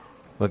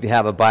Well, if you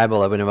have a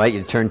Bible, I would invite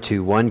you to turn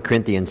to 1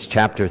 Corinthians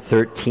chapter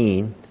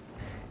 13,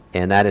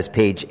 and that is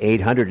page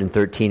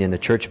 813 in the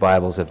church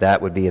Bibles, if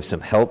that would be of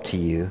some help to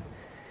you.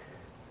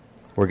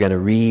 We're going to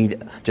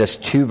read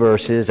just 2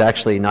 verses,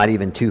 actually not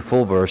even 2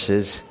 full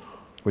verses,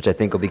 which I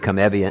think will become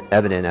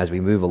evident as we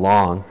move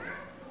along.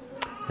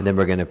 And then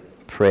we're going to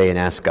pray and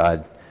ask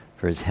God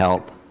for His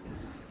help.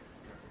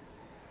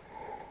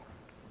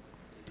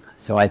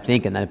 So I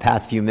think in the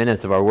past few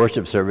minutes of our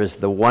worship service,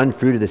 the one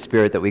fruit of the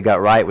Spirit that we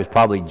got right was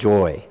probably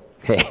joy.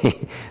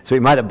 Okay, so we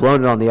might have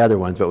blown it on the other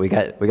ones, but we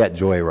got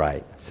joy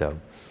right. So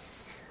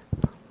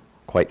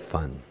quite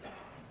fun.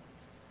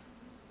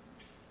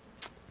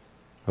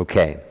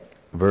 Okay,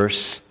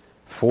 verse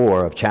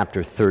 4 of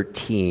chapter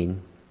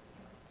 13,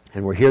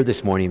 and we're here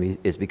this morning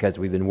is because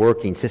we've been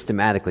working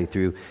systematically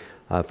through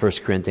 1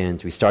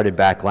 Corinthians. We started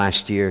back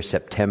last year,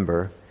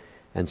 September.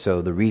 And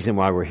so the reason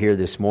why we're here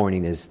this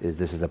morning is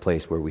this is the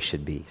place where we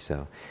should be.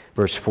 So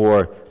verse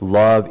 4,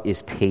 love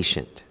is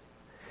patient.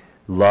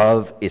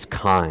 Love is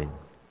kind.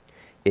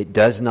 It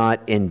does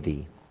not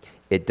envy.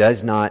 It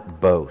does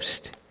not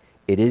boast.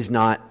 It is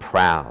not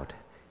proud.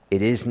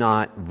 It is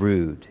not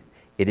rude.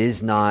 It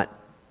is not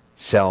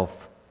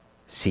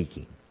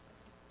self-seeking.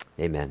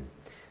 Amen.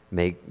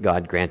 May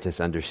God grant us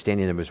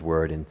understanding of His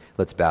word, and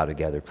let's bow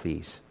together,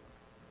 please.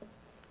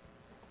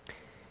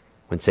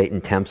 When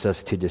Satan tempts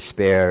us to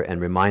despair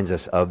and reminds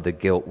us of the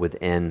guilt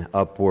within,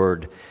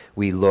 upward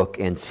we look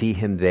and see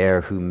Him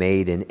there who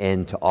made an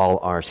end to all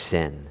our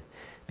sin.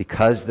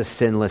 Because the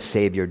sinless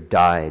Savior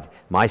died,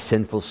 my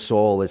sinful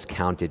soul is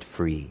counted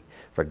free.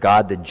 For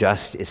God the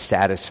just is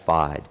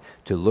satisfied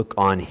to look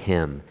on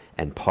Him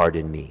and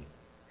pardon me.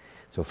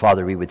 So,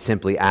 Father, we would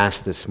simply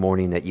ask this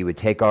morning that You would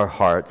take our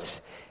hearts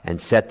and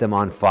set them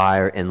on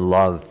fire in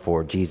love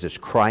for Jesus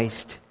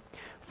Christ,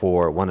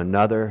 for one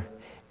another,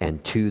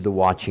 and to the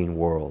watching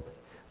world.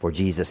 For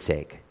Jesus'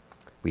 sake,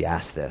 we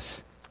ask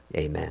this.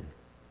 Amen.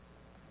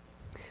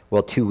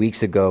 Well, 2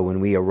 weeks ago when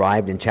we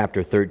arrived in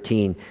chapter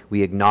 13,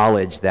 we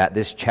acknowledged that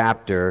this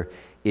chapter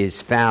is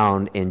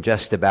found in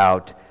just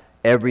about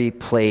every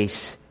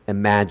place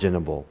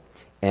imaginable.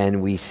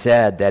 And we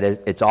said that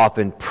it's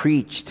often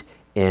preached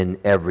in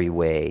every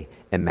way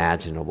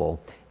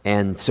imaginable.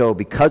 And so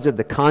because of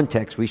the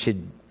context, we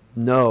should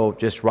know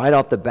just right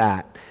off the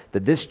bat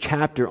that this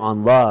chapter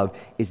on love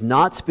is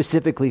not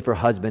specifically for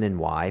husband and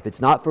wife. It's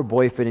not for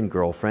boyfriend and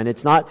girlfriend.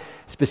 It's not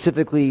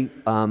specifically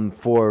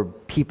for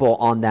people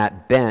on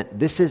that bent.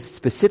 This is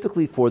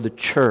specifically for the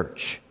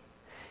church.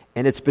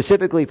 And it's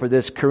specifically for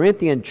this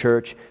Corinthian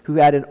church who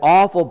had an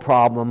awful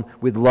problem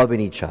with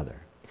loving each other.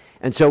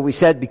 And so we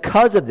said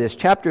because of this,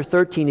 chapter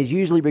 13 is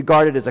usually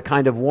regarded as a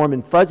kind of warm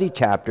and fuzzy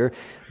chapter.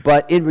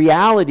 But in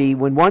reality,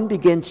 when one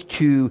begins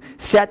to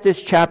set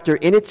this chapter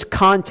in its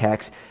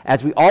context,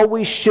 as we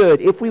always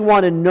should, if we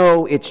want to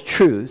know its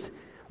truth,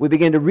 we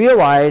begin to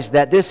realize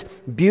that this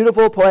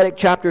beautiful poetic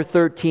chapter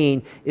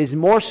 13 is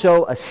more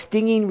so a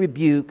stinging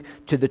rebuke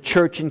to the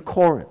church in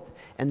Corinth.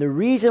 And the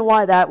reason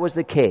why that was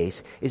the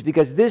case is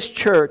because this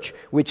church,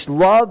 which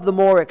loved the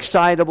more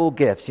excitable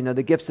gifts,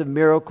 the gifts of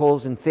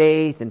miracles and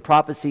faith and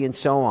prophecy and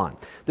so on,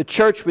 the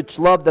church which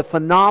loved the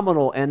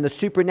phenomenal and the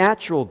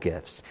supernatural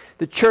gifts,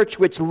 the church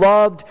which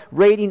loved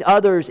rating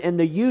others in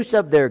the use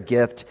of their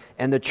gift,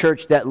 and the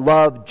church that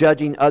loved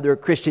judging other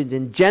Christians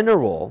in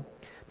general,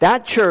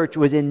 that church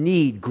was in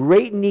need,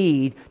 great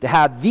need, to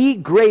have the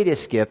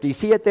greatest gift. Do you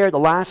see it there, the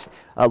last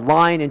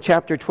line in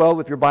chapter 12,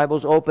 if your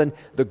Bible's open?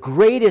 The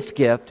greatest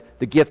gift,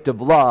 the gift of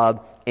love,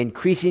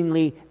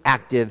 increasingly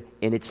active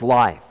in its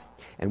life.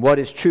 And what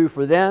is true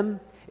for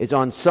them is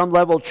on some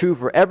level true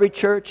for every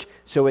church,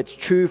 so it's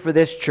true for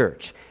this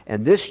church.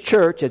 And this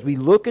church, as we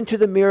look into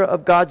the mirror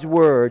of God's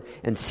Word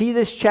and see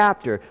this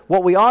chapter,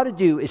 what we ought to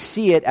do is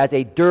see it as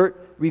a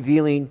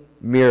dirt-revealing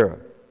mirror.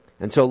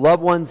 And so,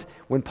 loved ones,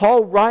 when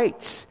Paul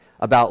writes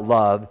about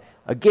love,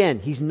 again,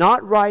 he's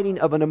not writing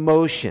of an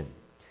emotion.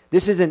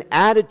 This is an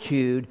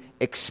attitude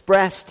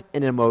expressed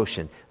in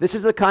emotion. This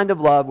is the kind of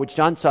love which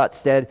John Stott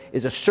said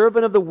is a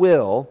servant of the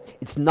will.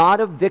 It's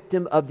not a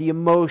victim of the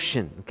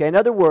emotion. Okay, in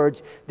other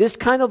words, this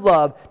kind of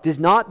love does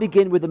not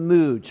begin with a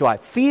mood. So I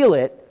feel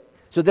it,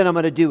 so then I'm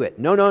going to do it.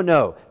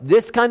 No.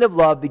 This kind of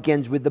love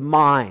begins with the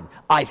mind.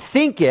 I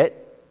think it.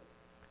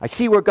 I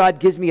see where God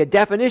gives me a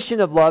definition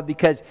of love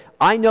because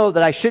I know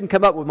that I shouldn't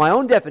come up with my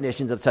own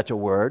definitions of such a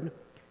word.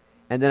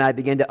 And then I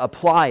begin to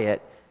apply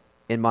it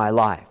in my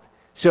life.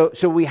 So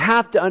we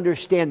have to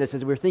understand this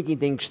as we're thinking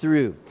things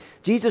through.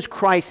 Jesus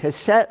Christ has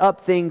set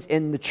up things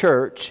in the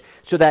church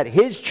so that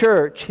His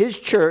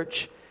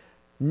church,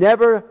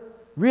 never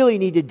really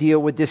need to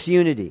deal with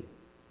disunity.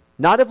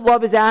 Not if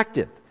love is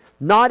active.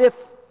 Not if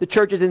the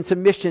church is in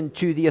submission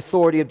to the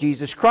authority of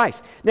Jesus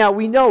Christ. Now,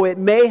 we know it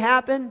may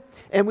happen,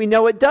 and we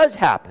know it does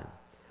happen.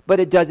 But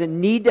it doesn't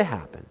need to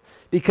happen.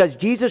 Because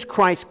Jesus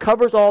Christ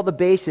covers all the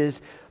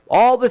bases,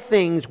 all the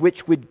things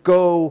which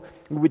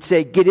would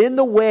say, get in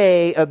the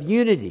way of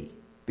unity.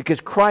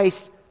 Because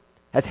Christ,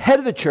 as head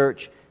of the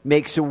church,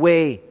 makes a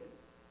way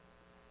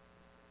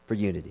for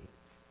unity.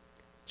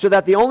 So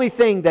that the only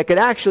thing that could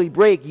actually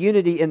break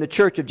unity in the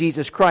church of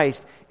Jesus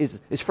Christ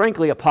is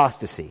frankly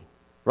apostasy,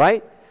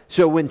 right?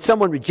 So when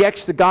someone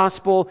rejects the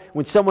gospel,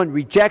 when someone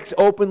rejects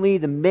openly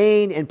the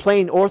main and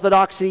plain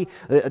orthodoxy,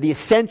 the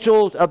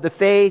essentials of the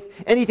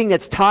faith, anything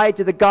that's tied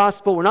to the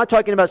gospel, we're not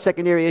talking about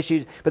secondary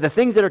issues, but the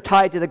things that are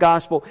tied to the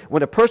gospel,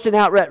 when a person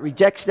outright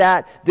rejects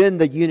that, then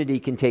the disunity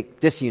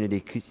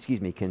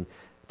can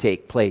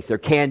take place. There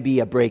can be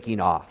a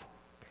breaking off.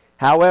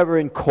 However,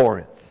 in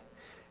Corinth,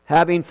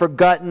 having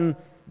forgotten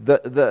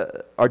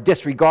or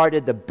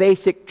disregarded the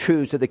basic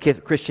truths of the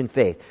Christian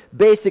faith.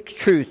 Basic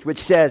truth which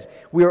says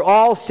we are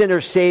all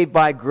sinners saved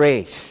by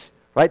grace.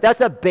 Right?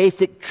 That's a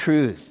basic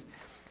truth.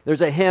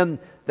 There's a hymn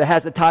that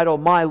has the title,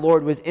 My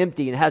Lord Was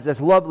Empty, and has this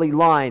lovely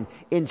line,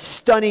 in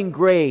stunning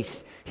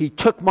grace, He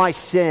took my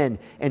sin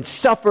and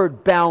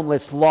suffered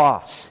boundless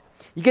loss.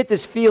 You get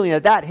this feeling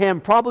that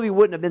hymn probably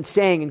wouldn't have been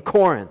sang in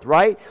Corinth,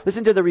 right?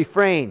 Listen to the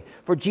refrain.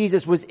 For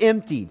Jesus was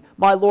emptied.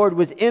 My Lord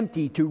was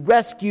empty to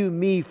rescue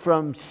me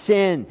from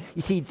sin.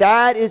 You see,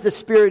 that is the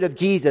spirit of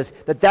Jesus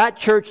that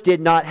church did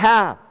not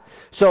have.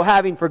 So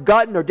having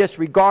forgotten or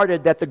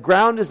disregarded that the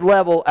ground is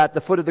level at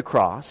the foot of the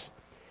cross,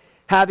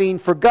 having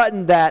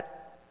forgotten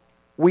that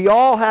we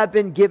all have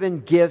been given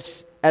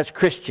gifts as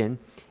Christian,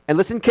 and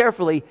listen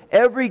carefully,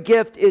 every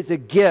gift is a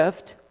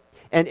gift,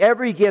 and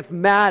every gift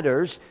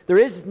matters. There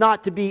is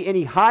not to be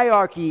any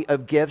hierarchy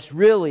of gifts,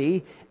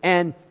 really.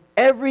 And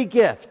every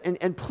gift,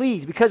 and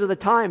please, because of the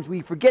times,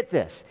 we forget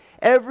this.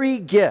 Every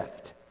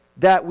gift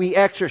that we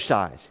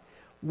exercise,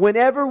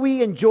 whenever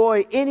we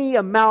enjoy any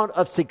amount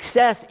of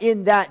success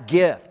in that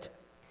gift,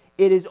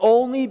 it is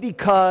only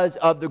because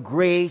of the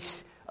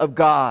grace of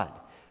God.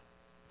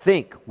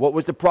 Think, what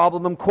was the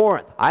problem in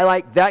Corinth? I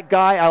like that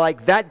guy, I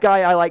like that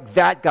guy, I like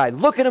that guy.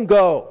 Look at him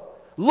go.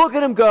 Look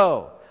at him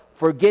go.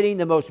 Forgetting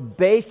the most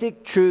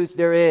basic truth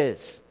there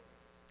is.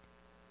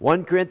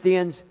 1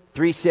 Corinthians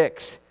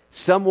 3:6.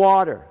 Some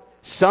water,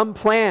 some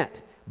plant,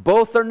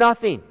 both are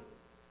nothing.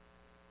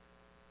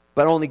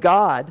 But only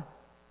God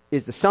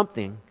is the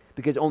something,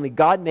 because only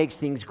God makes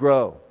things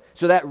grow.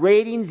 So that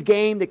ratings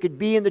game that could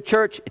be in the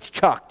church, it's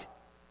chucked.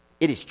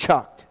 It is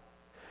chucked.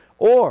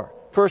 Or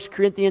 1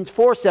 Corinthians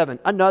 4:7,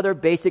 another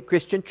basic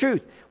Christian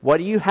truth. What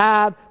do you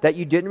have that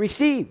you didn't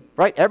receive?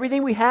 Right?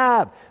 Everything we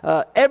have.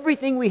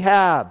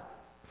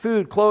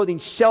 Food, clothing,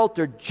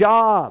 shelter,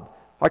 job,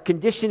 our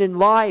condition in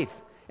life,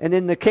 and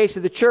in the case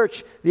of the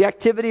church, the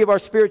activity of our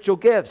spiritual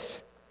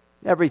gifts.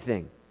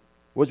 Everything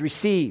was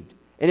received.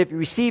 And if you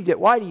received it,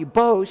 why do you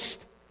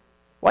boast?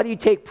 Why do you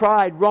take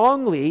pride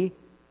wrongly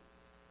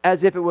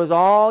as if it was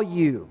all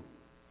you?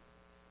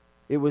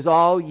 It was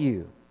all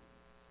you.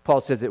 Paul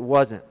says it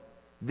wasn't.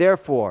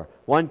 Therefore,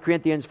 1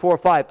 Corinthians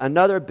 4:5,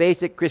 another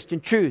basic Christian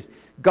truth.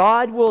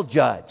 God will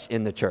judge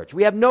in the church.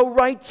 We have no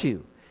right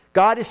to.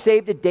 God has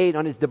saved a date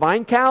on His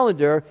divine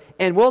calendar,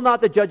 and will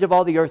not the judge of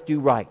all the earth do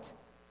right?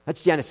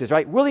 That's Genesis,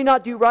 right? Will He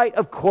not do right?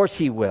 Of course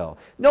He will.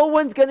 No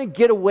one's going to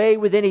get away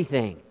with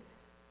anything,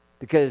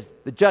 because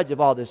the judge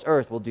of all this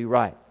earth will do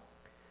right.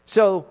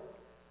 So,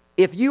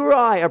 if you or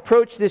I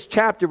approach this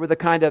chapter with a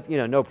kind of,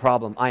 no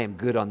problem, I am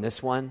good on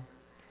this one,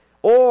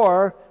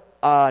 or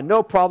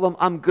no problem,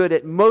 I'm good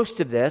at most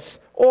of this,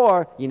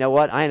 or, you know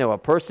what, I know a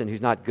person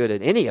who's not good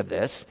at any of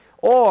this,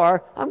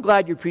 or, I'm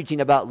glad you're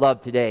preaching about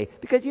love today,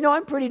 because,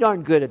 I'm pretty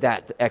darn good at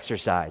that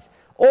exercise.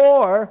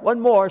 Or, one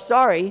more,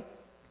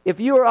 if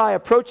you or I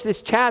approach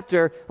this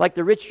chapter like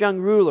the rich young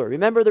ruler.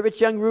 Remember the rich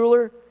young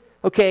ruler?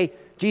 Okay,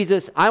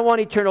 Jesus, I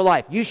want eternal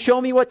life. You show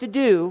me what to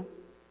do,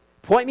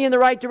 point me in the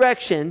right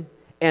direction,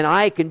 and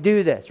I can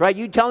do this, right?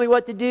 You tell me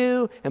what to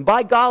do, and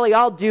by golly,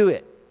 I'll do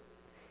it.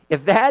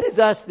 If that is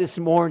us this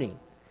morning,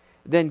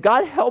 then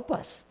God help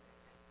us.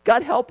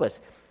 God help us.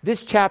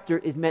 This chapter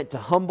is meant to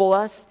humble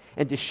us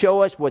and to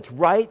show us what's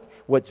right,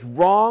 what's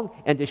wrong,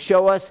 and to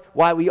show us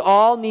why we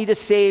all need a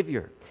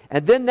Savior.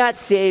 And then that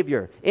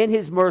Savior, in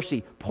His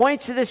mercy,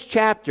 points to this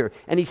chapter,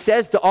 and He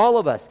says to all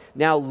of us,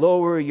 now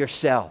lower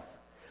yourself,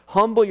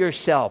 humble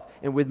yourself,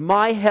 and with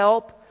my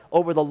help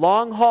over the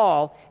long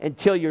haul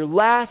until your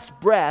last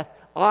breath,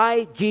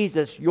 I,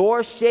 Jesus,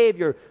 your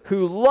Savior,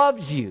 who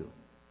loves you,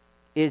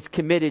 is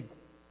committed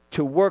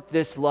to work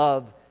this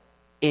love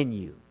in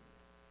you.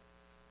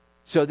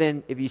 So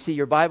then, if you see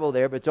your Bible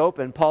there, but it's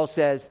open, Paul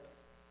says,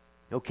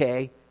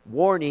 okay,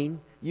 warning,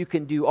 you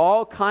can do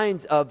all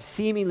kinds of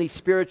seemingly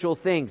spiritual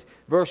things.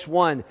 Verse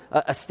 1,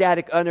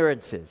 ecstatic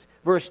utterances.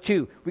 Verse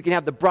 2, we can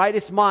have the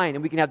brightest mind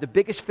and we can have the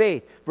biggest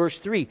faith. Verse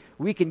 3,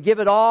 we can give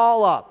it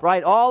all up,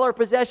 right? All our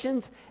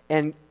possessions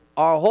and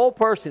our whole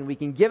person, we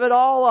can give it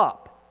all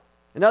up.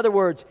 In other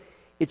words,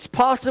 it's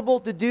possible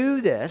to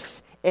do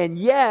this and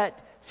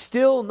yet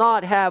still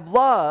not have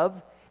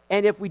love.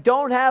 And if we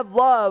don't have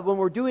love when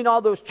we're doing all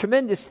those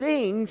tremendous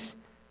things,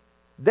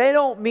 they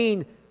don't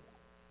mean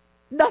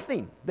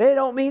nothing. They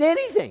don't mean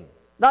anything.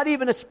 Not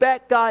even a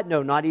speck, God?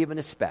 No, not even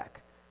a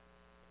speck.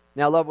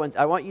 Now, loved ones,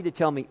 I want you to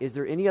tell me, is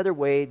there any other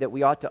way that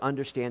we ought to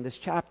understand this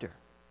chapter?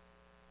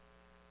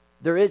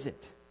 There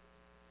isn't.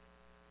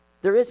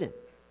 There isn't.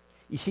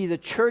 You see, the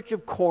church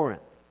of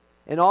Corinth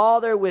in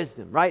all their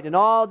wisdom, right, in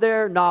all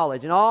their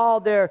knowledge, in all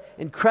their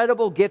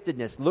incredible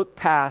giftedness, look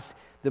past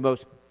the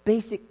most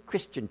basic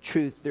Christian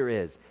truth there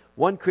is.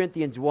 1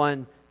 Corinthians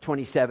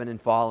 1:27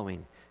 and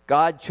following.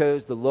 God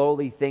chose the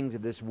lowly things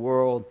of this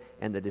world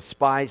and the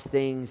despised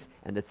things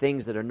and the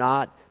things that are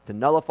not to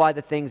nullify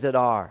the things that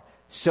are,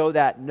 so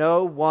that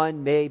no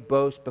one may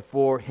boast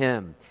before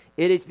him.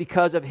 It is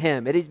because of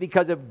him. It is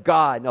because of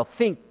God. Now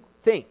think.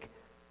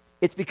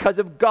 It's because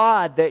of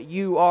God that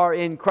you are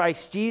in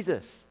Christ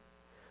Jesus,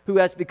 who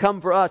has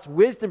become for us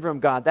wisdom from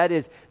God. That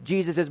is,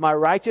 Jesus is my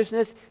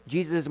righteousness,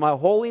 Jesus is my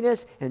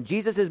holiness, and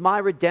Jesus is my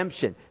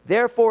redemption.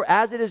 Therefore,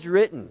 as it is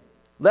written,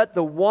 let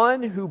the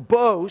one who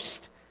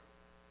boast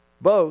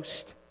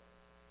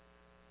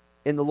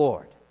in the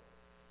Lord.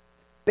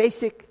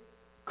 Basic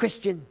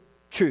Christian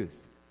truth.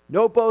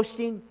 No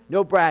boasting,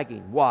 no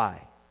bragging.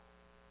 Why?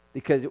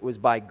 Because it was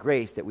by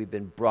grace that we've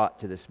been brought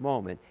to this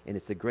moment, and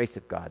it's the grace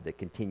of God that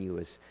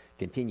continues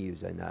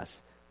in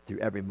us through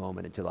every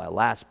moment until our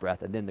last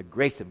breath, and then the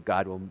grace of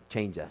God will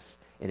change us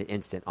in an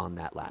instant on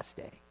that last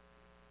day.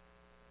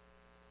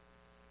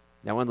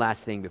 Now, one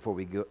last thing before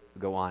we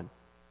go on.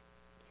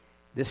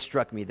 This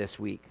struck me this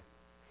week.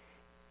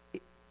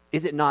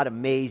 Is it not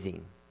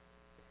amazing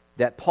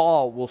that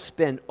Paul will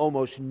spend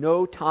almost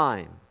no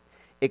time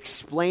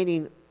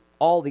explaining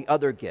all the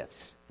other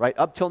gifts, right?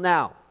 Up till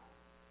now,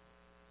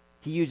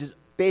 he uses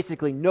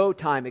basically no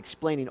time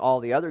explaining all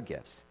the other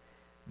gifts,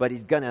 but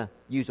he's going to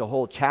use a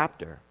whole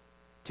chapter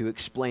to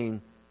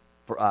explain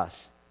for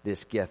us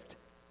this gift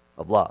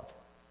of love.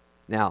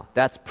 Now,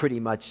 that's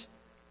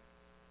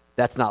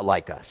not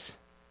like us.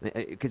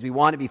 Because we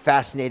want to be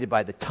fascinated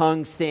by the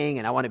tongues thing,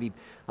 and I want to be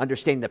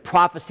understanding the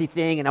prophecy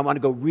thing, and I want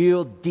to go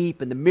real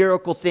deep in the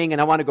miracle thing,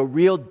 and I want to go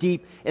real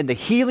deep in the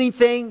healing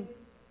thing.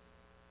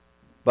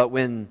 But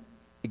when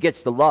it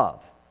gets to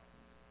love,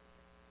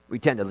 we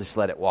tend to just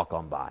let it walk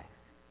on by.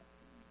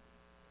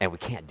 And we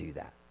can't do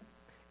that.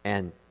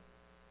 And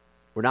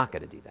we're not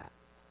going to do that.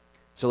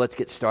 So let's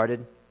get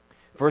started.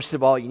 First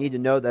of all, you need to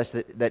know this,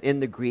 that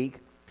in the Greek,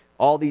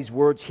 all these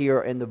words here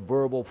are in the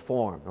verbal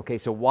form. Okay,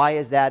 so why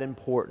is that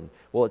important?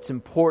 Well, it's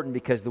important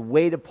because the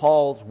weight of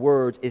Paul's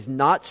words is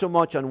not so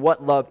much on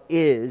what love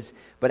is,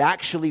 but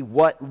actually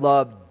what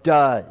love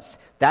does.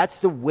 That's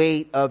the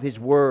weight of his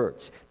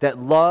words. That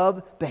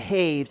love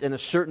behaves in a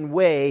certain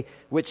way,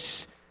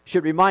 which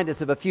should remind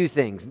us of a few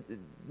things.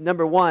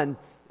 Number one,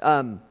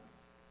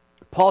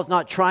 Paul's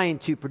not trying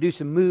to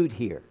produce a mood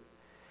here.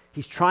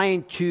 He's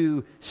trying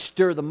to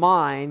stir the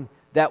mind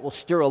that will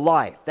stir a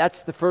life.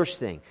 That's the first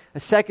thing.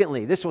 And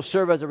secondly, this will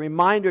serve as a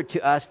reminder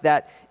to us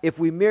that if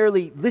we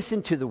merely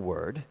listen to the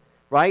word,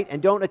 right,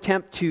 and don't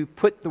attempt to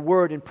put the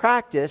word in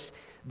practice,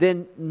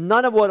 then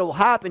none of what will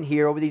happen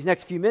here over these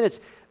next few minutes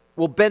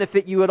will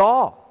benefit you at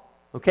all.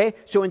 Okay?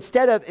 So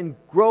instead of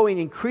growing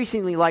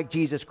increasingly like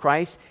Jesus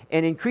Christ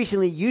and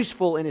increasingly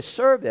useful in his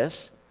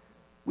service,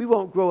 we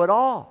won't grow at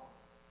all.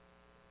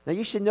 Now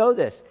you should know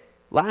this.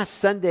 Last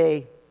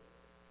Sunday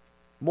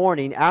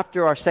morning,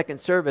 after our second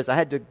service, I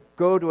had to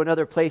go to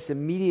another place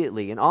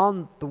immediately. And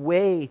on the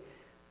way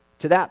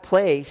to that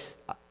place,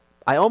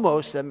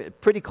 I'm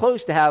pretty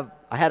close to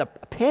I had a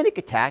panic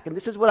attack, and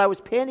this is what I was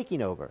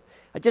panicking over.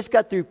 I just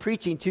got through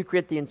preaching 2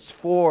 Corinthians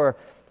 4,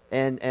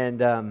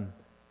 and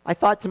I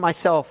thought to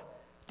myself,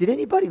 did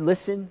anybody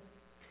listen?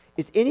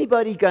 Is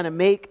anybody going to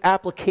make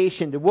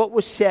application to what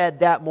was said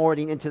that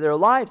morning into their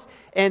lives?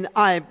 And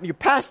I'm your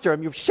pastor,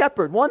 I'm your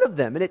shepherd, one of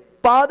them. And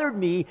it bothered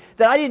me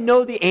that I didn't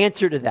know the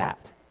answer to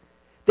that.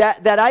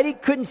 That I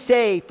couldn't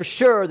say for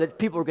sure that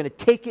people are going to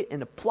take it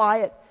and apply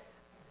it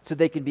so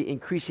they can be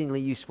increasingly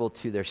useful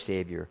to their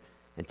Savior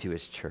and to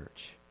his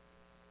church.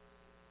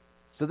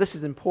 So this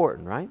is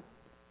important, right?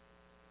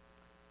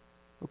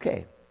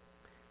 Okay.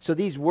 So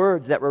these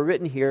words that were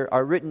written here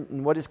are written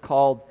in what is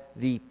called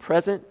the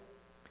present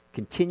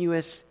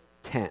continuous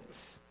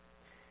tense.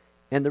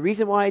 And the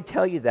reason why I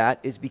tell you that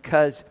is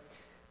because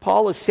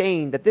Paul is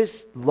saying that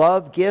this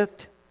love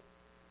gift,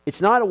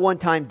 it's not a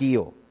one-time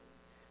deal.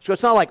 So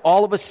it's not like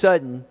all of a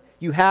sudden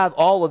you have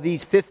all of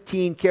these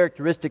 15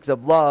 characteristics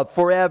of love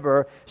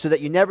forever so that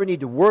you never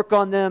need to work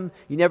on them,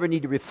 you never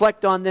need to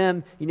reflect on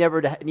them, you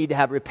never need to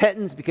have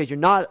repentance because you're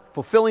not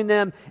fulfilling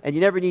them, and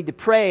you never need to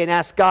pray and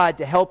ask God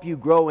to help you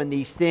grow in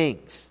these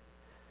things.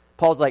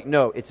 Paul's like,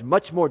 no, it's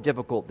much more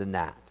difficult than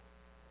that.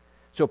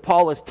 So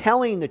Paul is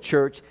telling the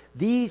church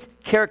these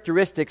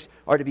characteristics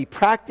are to be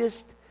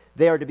practiced,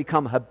 they are to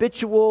become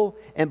habitual,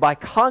 and by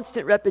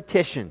constant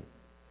repetition,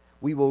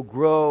 we will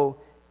grow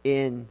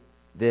in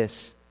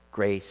this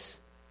grace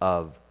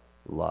of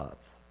love.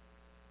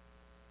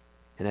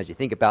 And as you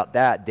think about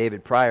that,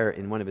 David Pryor,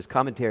 in one of his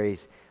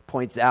commentaries,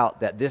 points out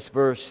that this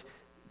verse,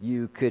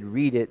 you could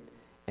read it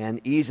and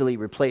easily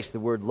replace the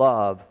word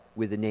love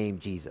with the name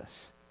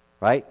Jesus,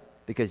 right?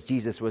 Because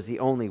Jesus was the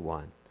only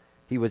one.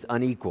 He was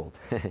unequaled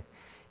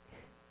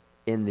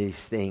in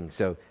these things.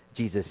 So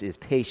Jesus is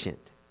patient.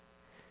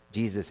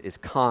 Jesus is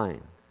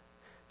kind.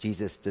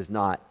 Jesus does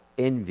not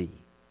envy.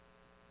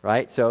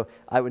 Right? So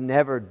I would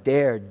never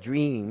dare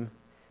dream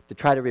to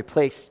try to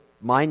replace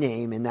my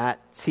name in that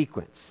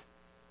sequence.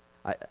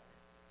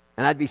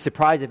 And I'd be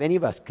surprised if any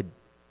of us could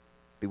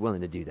be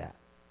willing to do that.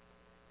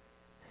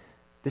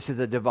 This is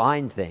a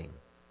divine thing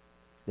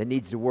that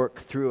needs to work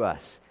through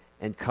us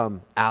and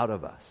come out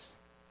of us.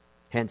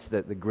 Hence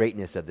the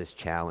greatness of this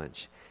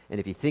challenge. And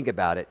if you think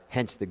about it,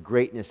 hence the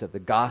greatness of the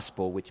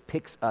gospel, which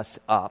picks us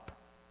up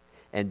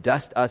and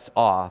dusts us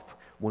off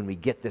when we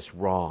get this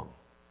wrong.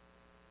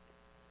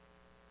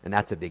 And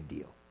that's a big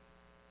deal.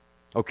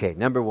 Okay,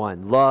 number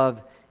one,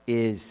 love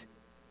is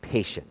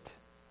patient.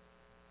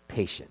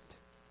 Patient.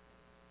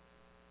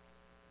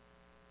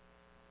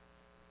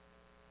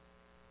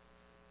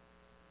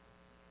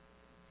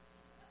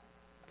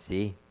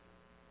 See?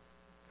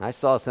 I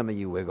saw some of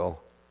you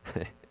wiggle.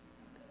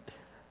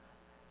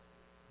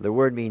 The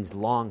word means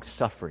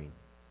long-suffering,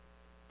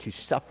 to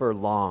suffer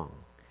long.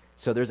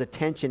 So there's a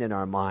tension in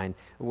our mind.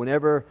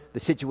 Whenever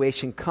the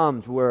situation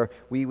comes where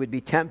we would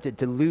be tempted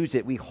to lose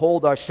it, we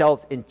hold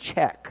ourselves in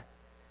check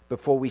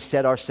before we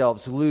set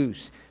ourselves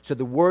loose. So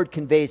the word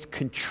conveys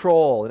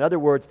control. In other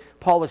words,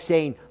 Paul is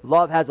saying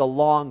love has a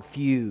long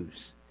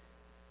fuse.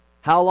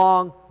 How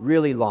long?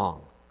 Really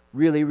long.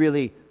 Really,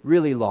 really,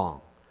 really long.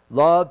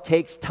 Love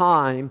takes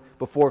time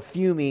before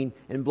fuming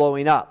and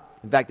blowing up.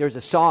 In fact, there's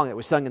a song that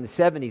was sung in the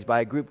 70s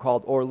by a group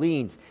called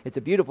Orleans. It's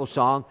a beautiful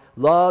song.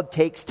 Love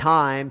takes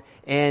time,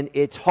 and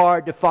it's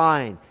hard to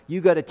find.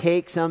 You got to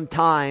take some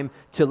time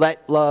to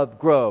let love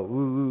grow. Ooh,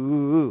 ooh,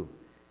 ooh, ooh.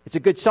 It's a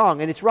good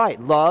song, and it's right.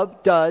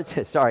 Love does,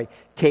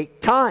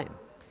 take time.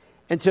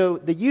 And so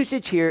the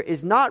usage here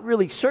is not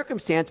really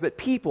circumstance, but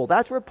people.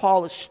 That's where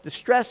the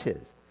stress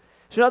is.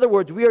 So in other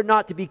words, we are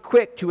not to be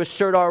quick to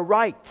assert our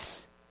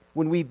rights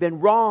when we've been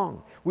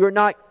wrong. We are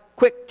not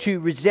quick to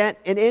resent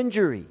an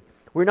injury.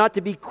 We're not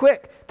to be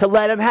quick to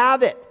let them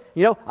have it.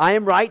 I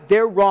am right,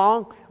 they're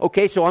wrong.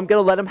 Okay, so I'm going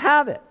to let them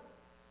have it.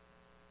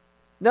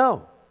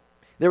 No.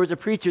 There was a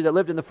preacher that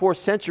lived in the 4th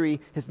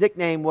century. His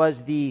nickname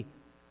was the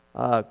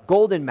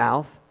Golden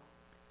Mouth.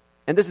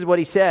 And this is what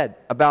he said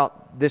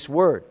about this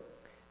word.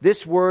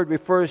 This word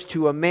refers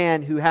to a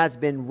man who has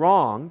been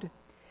wronged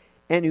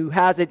and who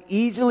has it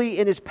easily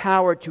in his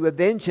power to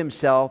avenge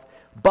himself,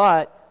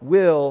 but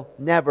will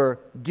never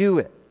do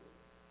it.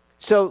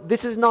 So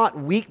this is not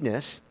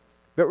weakness,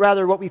 but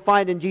rather what we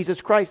find in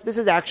Jesus Christ. This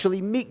is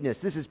actually meekness.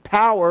 This is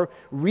power,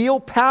 real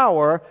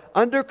power,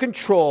 under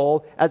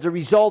control as a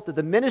result of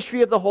the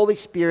ministry of the Holy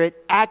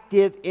Spirit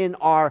active in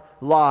our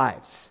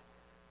lives.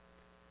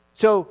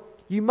 So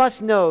you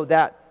must know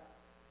that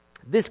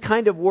this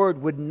kind of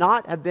word would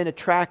not have been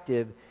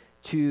attractive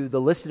to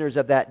the listeners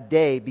of that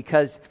day,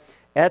 because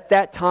at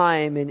that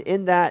time and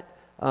in that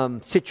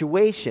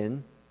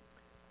situation,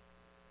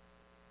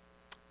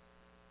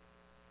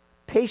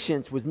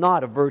 patience was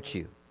not a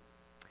virtue.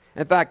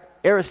 In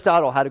fact,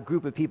 Aristotle had a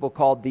group of people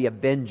called the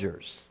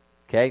Avengers.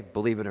 Okay,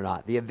 believe it or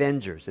not, the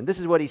Avengers. And this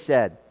is what he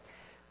said.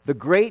 The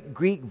great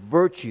Greek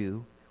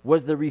virtue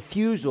was the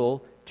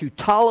refusal to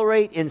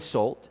tolerate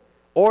insult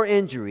or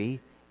injury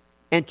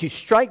and to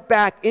strike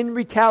back in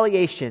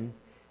retaliation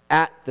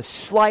at the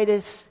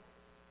slightest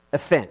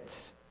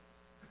offense.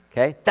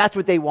 Okay, that's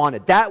what they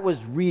wanted. That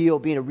was real,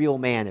 being a real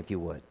man, if you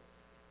would.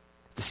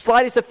 The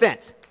slightest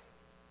offense,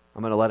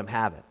 I'm going to let him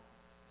have it.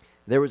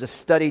 There was a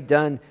study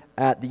done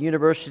at the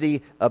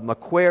University of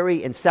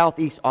Macquarie in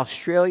Southeast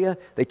Australia.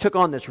 They took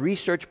on this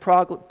research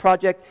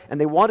project, and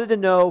they wanted to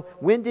know,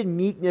 when did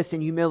meekness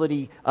and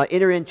humility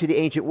enter into the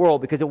ancient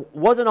world? Because it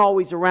wasn't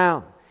always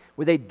around,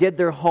 where they did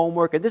their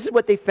homework. And this is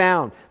what they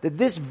found, that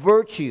this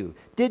virtue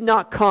did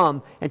not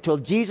come until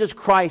Jesus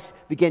Christ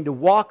began to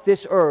walk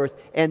this earth,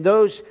 and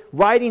those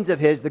writings of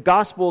his, the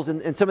Gospels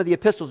and some of the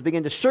epistles,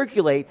 began to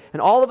circulate,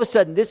 and all of a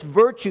sudden this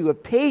virtue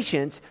of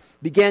patience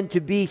began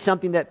to be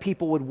something that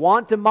people would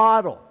want to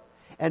model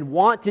and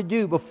want to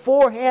do.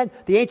 Beforehand,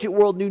 the ancient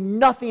world knew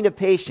nothing of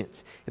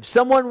patience. If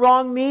someone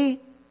wronged me,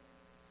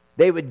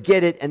 they would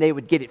get it, and they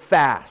would get it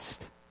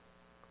fast.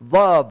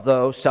 Love,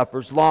 though,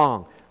 suffers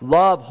long.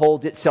 Love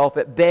holds itself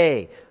at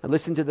bay. And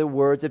listen to the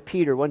words of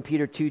Peter, 1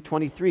 Peter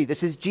 2:23.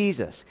 This is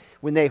Jesus.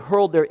 When they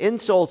hurled their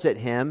insults at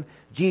him,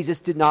 Jesus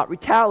did not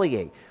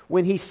retaliate.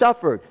 When he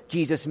suffered,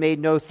 Jesus made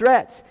no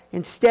threats.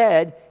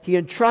 Instead, he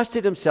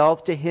entrusted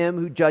himself to him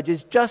who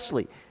judges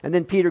justly. And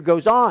then Peter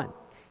goes on.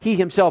 He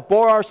himself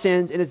bore our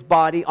sins in his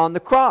body on the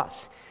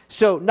cross.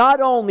 So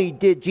not only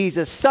did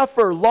Jesus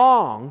suffer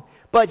long,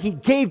 but he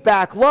gave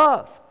back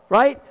love,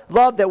 right?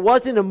 Love that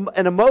wasn't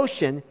an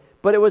emotion,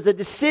 but it was a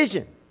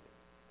decision.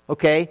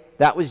 Okay,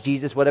 that was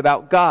Jesus. What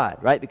about God,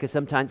 right? Because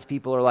sometimes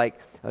people are like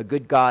a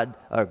good God,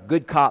 or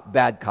good cop,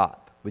 bad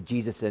cop with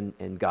Jesus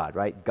and God,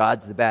 right?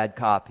 God's the bad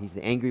cop. He's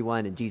the angry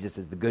one, and Jesus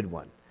is the good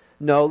one.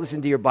 No,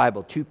 listen to your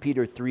Bible, 2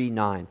 Peter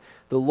 3:9.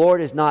 The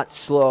Lord is not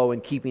slow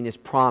in keeping his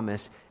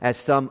promise, as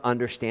some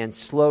understand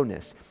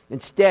slowness.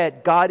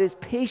 Instead, God is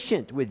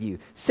patient with you.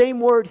 Same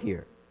word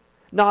here.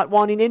 Not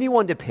wanting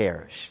anyone to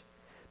perish,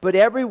 but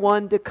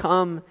everyone to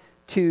come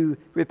to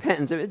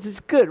repentance. It's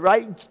good,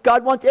 right?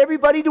 God wants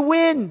everybody to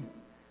win.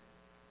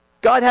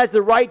 God has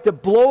the right to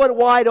blow it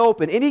wide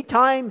open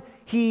anytime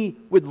he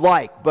would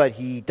like, but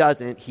he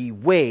doesn't. He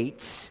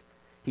waits.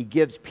 He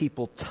gives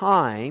people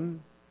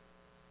time.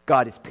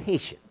 God is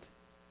patient.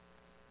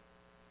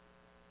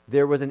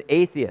 There was an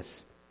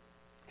atheist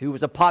who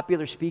was a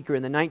popular speaker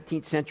in the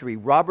 19th century,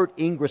 Robert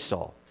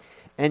Ingersoll.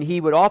 And he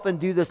would often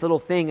do this little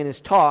thing in his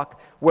talk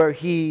where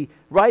he,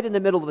 right in the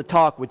middle of the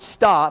talk, would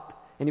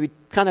stop and he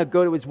would kind of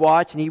go to his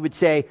watch and he would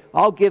say,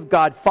 I'll give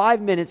God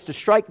 5 minutes to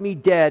strike me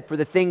dead for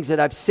the things that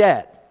I've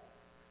said.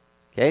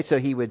 Okay, so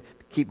he would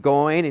keep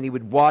going and he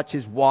would watch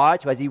his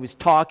watch as he was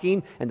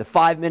talking and the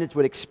 5 minutes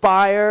would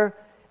expire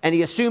and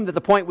he assumed that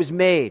the point was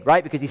made,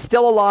 right? Because he's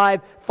still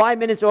alive, 5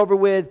 minutes over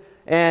with,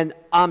 and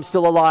I'm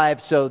still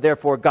alive, so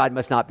therefore God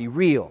must not be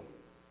real.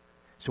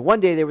 So one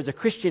day there was a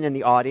Christian in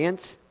the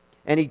audience,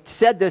 and he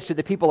said this to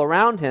the people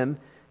around him.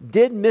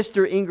 Did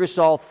Mr.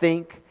 Ingersoll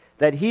think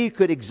that he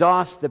could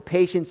exhaust the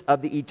patience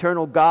of the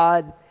eternal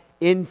God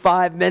in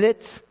 5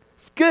 minutes?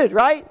 It's good,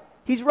 right?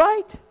 He's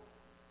right.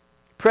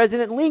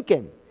 President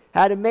Lincoln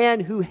had a man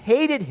who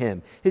hated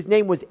him. His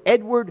name was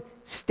Edward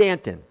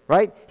Stanton,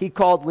 right? He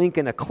called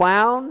Lincoln a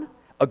clown,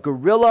 a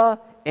gorilla,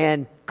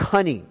 and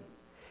cunning.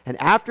 And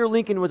after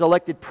Lincoln was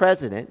elected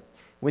president,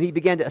 when he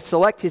began to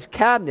select his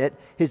cabinet,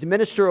 his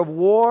minister of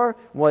war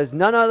was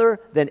none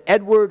other than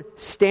Edward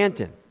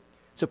Stanton.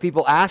 So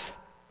people asked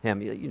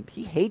him,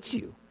 he hates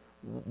you.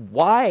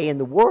 Why in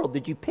the world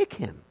did you pick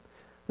him?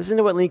 Listen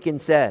to what Lincoln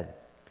said.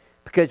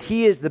 Because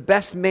he is the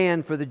best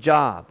man for the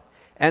job,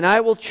 and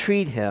I will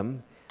treat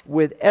him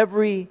with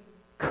every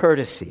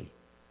courtesy.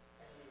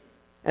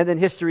 And then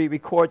history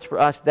records for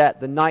us that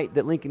the night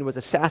that Lincoln was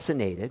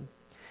assassinated,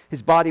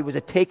 his body was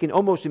taken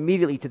almost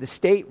immediately to the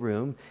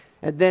stateroom.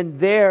 And then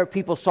there,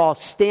 people saw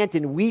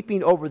Stanton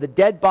weeping over the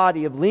dead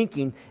body of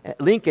Lincoln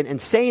and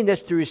saying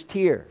this through his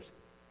tears.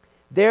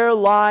 There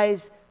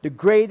lies the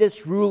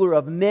greatest ruler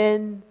of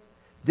men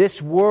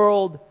this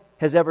world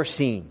has ever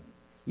seen.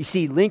 You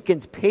see,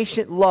 Lincoln's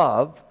patient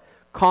love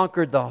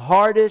conquered the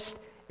hardest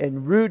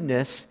and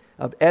rudeness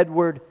of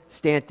Edward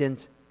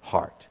Stanton's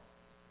heart.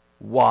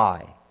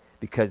 Why?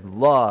 Because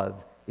love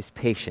is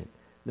patient.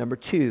 Number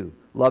 2,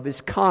 love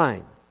is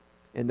kind.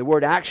 And the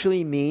word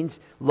actually means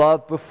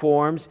love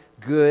performs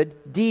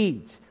good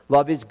deeds.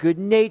 Love is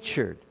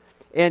good-natured.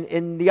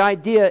 And the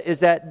idea is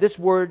that this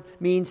word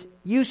means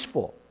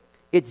useful.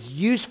 It's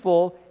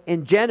useful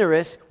and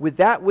generous with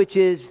that which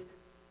is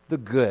the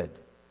good.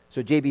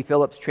 So J.B.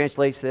 Phillips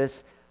translates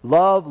this,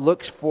 love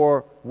looks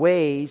for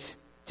ways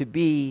to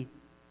be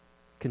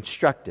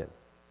constructive.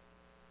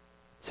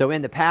 So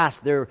in the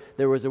past, there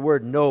was a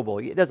word noble.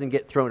 It doesn't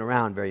get thrown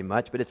around very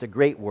much, but it's a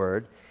great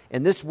word.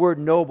 And this word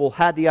noble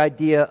had the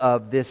idea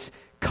of this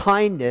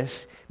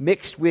kindness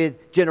mixed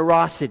with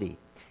generosity.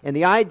 And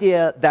the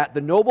idea that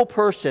the noble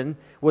person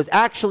was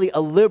actually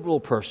a liberal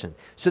person.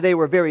 So they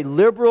were very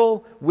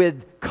liberal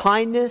with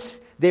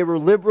kindness. They were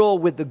liberal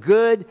with the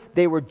good.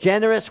 They were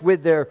generous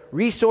with their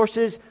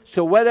resources.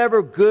 So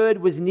whatever good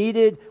was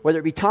needed, whether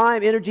it be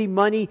time, energy,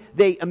 money,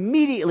 they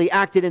immediately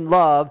acted in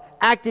love,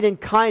 acted in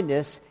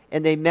kindness,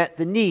 and they met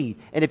the need.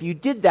 And if you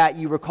did that,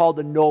 you were called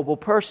a noble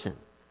person.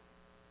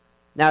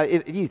 Now,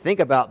 if you think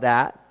about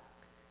that,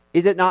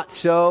 is it not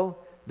so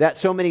that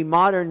so many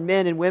modern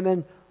men and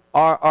women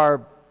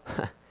are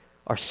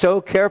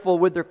so careful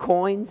with their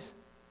coins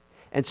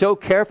and so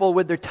careful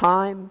with their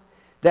time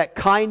that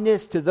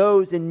kindness to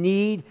those in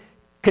need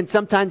can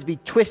sometimes be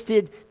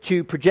twisted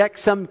to project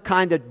some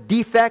kind of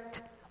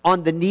defect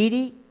on the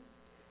needy?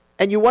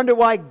 And you wonder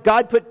why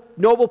God put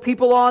noble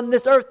people on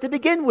this earth to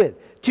begin with,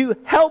 to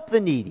help the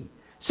needy,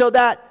 so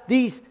that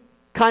these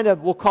kind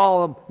of, we'll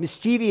call them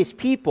mischievous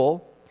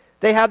people,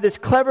 they have this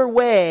clever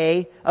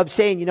way of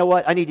saying, you know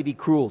what, I need to be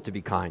cruel to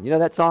be kind. You know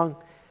that song?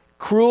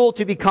 Cruel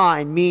to be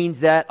kind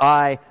means that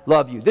I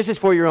love you. This is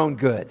for your own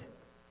good.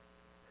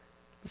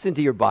 Listen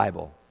to your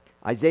Bible.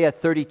 Isaiah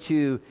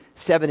 32,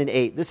 7 and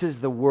 8. This is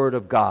the word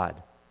of God.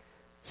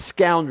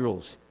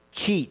 Scoundrels,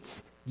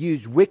 cheats,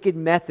 use wicked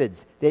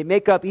methods. They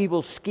make up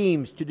evil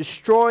schemes to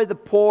destroy the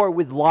poor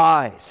with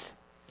lies,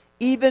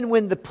 even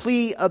when the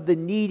plea of the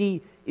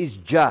needy is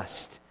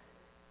just.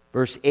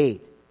 Verse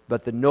 8,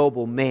 but the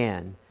noble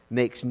man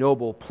makes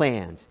noble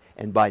plans,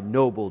 and by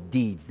noble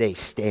deeds they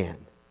stand.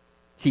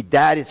 See,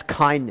 that is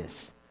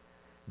kindness.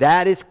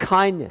 That is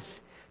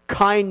kindness.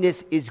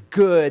 Kindness is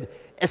good,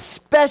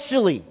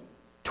 especially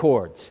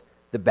towards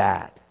the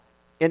bad.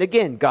 And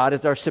again, God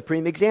is our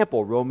supreme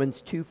example.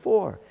 Romans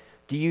 2:4.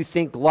 Do you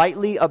think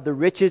lightly of the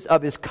riches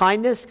of his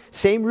kindness?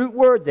 Same root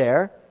word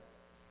there.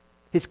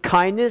 His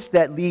kindness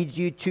that leads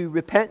you to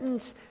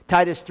repentance.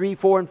 Titus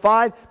 3:4 and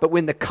 5. But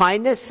when the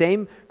kindness,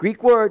 same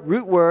Greek word,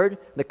 root word,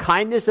 the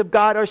kindness of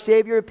God our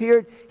Savior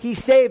appeared, he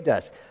saved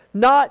us.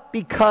 Not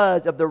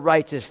because of the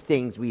righteous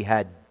things we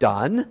had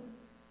done,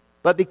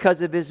 but because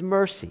of his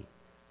mercy.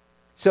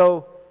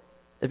 So,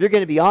 if you're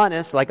going to be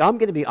honest, like I'm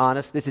going to be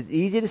honest, this is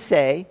easy to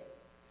say,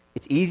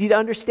 it's easy to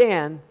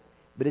understand,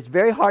 but it's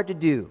very hard to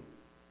do.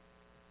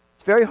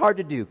 It's very hard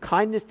to do.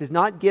 Kindness does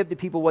not give to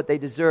people what they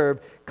deserve.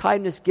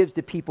 Kindness gives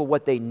to people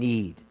what they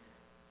need.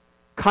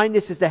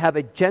 Kindness is to have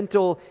a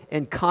gentle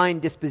and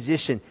kind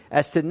disposition,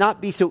 as to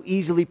not be so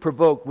easily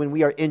provoked when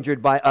we are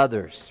injured by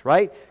others,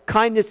 right?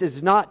 Kindness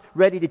is not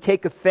ready to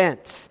take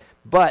offense,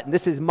 But, and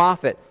this is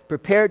Moffat,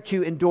 prepared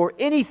to endure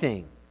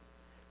anything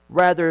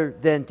rather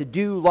than to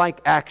do like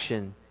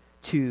action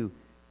to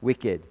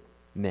wicked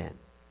men.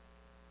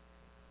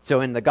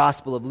 So in the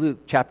Gospel of Luke,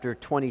 chapter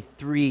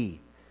 23,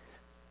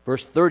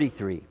 verse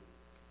 33,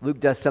 Luke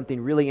does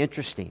something really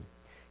interesting.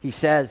 He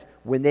says,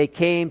 when they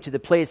came to the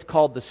place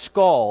called the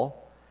Skull,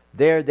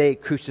 there they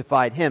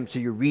crucified him. So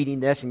you're reading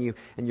this and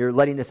you're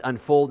letting this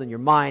unfold in your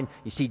mind.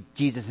 You see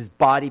Jesus'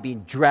 body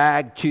being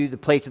dragged to the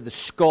place of the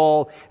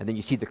skull, and then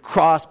you see the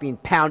cross being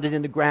pounded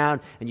in the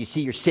ground, and you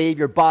see your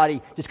Savior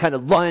body just kind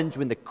of lunge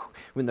when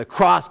the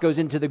cross goes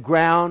into the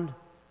ground.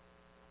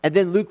 And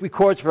then Luke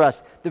records for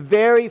us the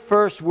very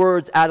first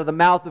words out of the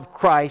mouth of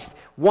Christ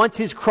once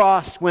his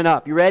cross went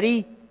up. You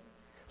ready?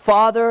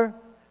 Father,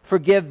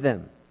 forgive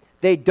them.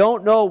 They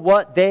don't know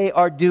what they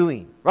are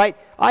doing. Right?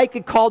 I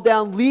could call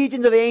down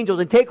legions of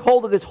angels and take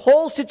hold of this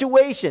whole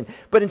situation.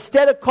 But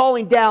instead of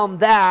calling down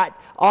that,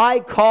 I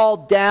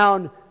called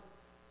down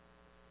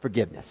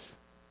forgiveness.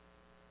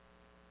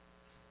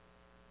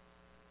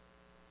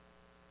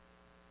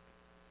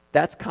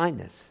 That's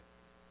kindness.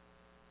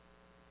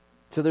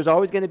 So there's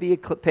always going to be a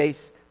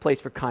place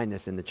for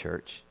kindness in the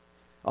church.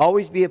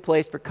 Always be a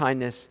place for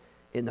kindness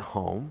in the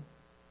home.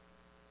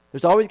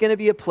 There's always going to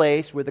be a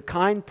place where the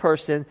kind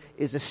person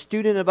is a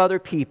student of other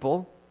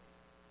people.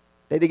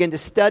 They begin to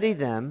study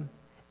them,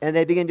 and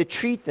they begin to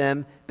treat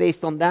them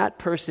based on that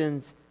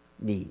person's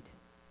need.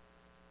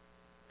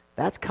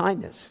 That's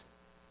kindness.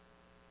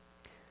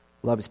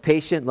 Love is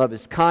patient. Love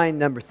is kind.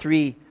 Number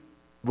 3,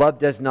 love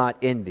does not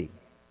envy.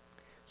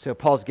 So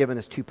Paul's given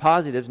us 2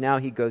 positives. Now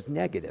he goes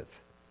negative.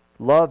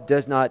 Love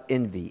does not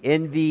envy.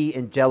 Envy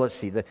and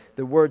jealousy.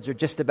 The words are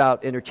just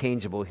about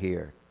interchangeable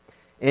here.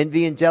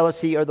 Envy and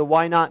jealousy are the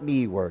why not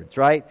me words,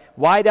 right?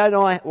 Why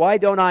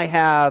don't I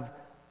have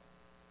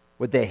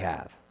what they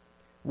have?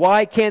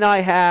 Why can't I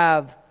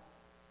have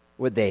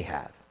what they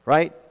have,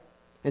 right?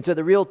 And so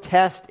the real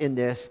test in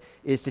this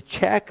is to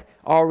check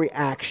our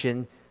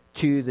reaction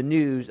to the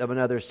news of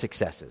another's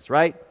successes,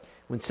 right?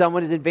 When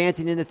someone is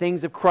advancing in the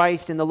things of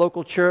Christ in the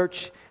local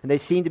church, and they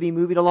seem to be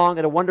moving along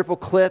at a wonderful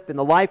clip in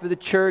the life of the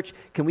church,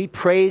 can we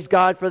praise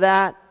God for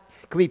that?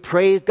 Can we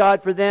praise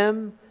God for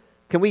them?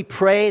 Can we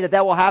pray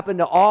that will happen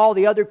to all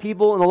the other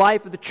people in the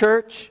life of the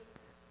church?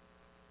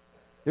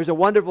 There's a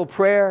wonderful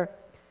prayer.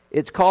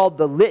 It's called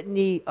the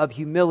Litany of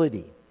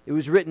Humility. It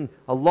was written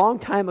a long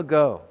time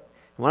ago.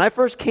 When I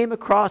first came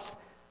across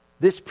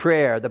this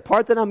prayer, the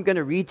part that I'm going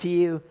to read to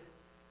you,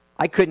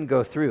 I couldn't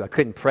go through. I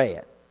couldn't pray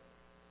it.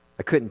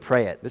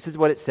 This is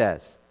what it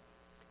says.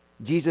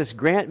 Jesus,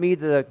 grant me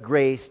the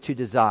grace to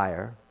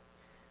desire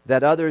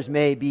that others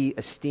may be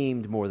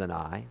esteemed more than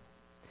I,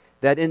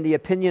 that in the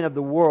opinion of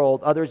the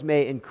world others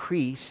may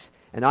increase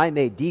and I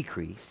may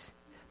decrease,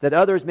 that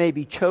others may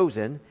be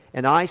chosen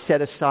and I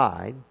set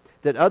aside,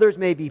 that others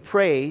may be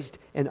praised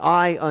and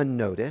I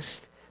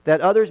unnoticed,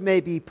 that others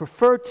may be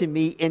preferred to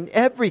me in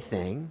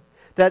everything,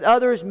 that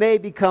others may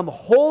become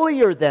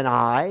holier than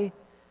I,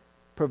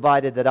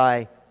 provided that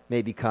I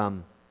may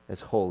become as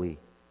holy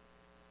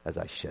as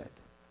I should.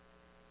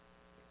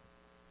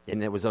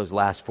 And it was those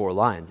last 4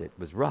 lines. It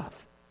was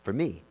rough for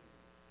me.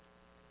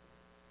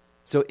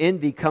 So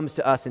envy comes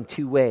to us in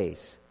 2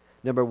 ways.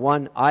 Number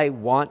 1, I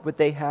want what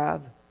they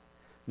have.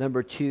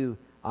 Number 2,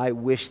 I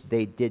wish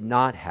they did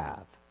not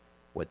have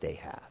what they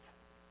have.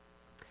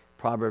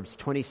 Proverbs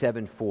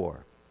 27:4.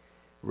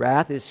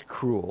 Wrath is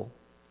cruel,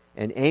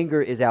 and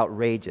anger is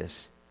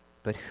outrageous,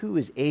 but who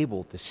is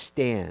able to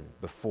stand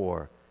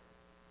before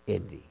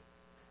envy?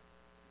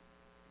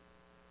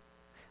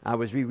 I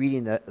was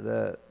rereading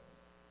the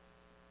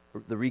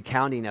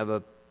recounting of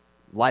a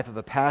life of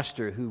a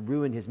pastor who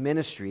ruined his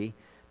ministry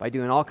by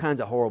doing all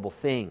kinds of horrible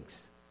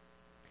things.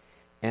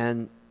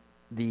 And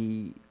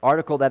the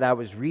article that I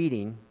was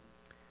reading,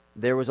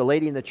 there was a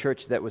lady in the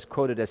church that was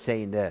quoted as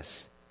saying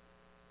this: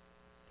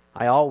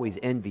 I always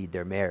envied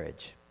their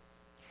marriage.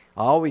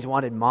 I always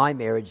wanted my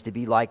marriage to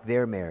be like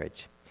their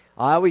marriage.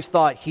 I always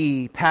thought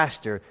he,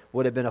 pastor,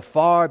 would have been a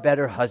far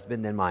better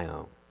husband than my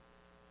own.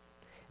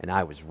 And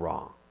I was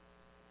wrong.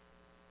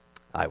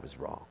 I was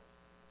wrong.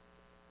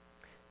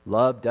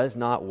 Love does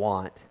not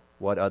want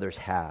what others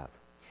have.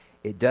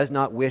 It does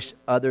not wish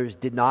others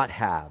did not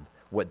have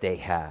what they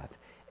have.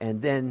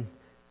 And then,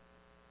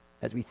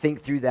 as we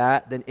think through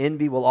that, then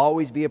envy will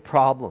always be a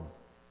problem.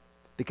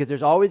 Because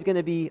there's always going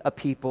to be a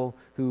people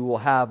who will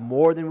have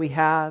more than we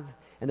have.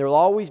 And there will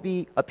always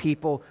be a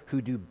people who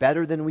do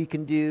better than we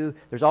can do.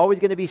 There's always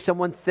going to be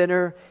someone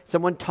thinner,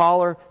 someone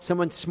taller,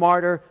 someone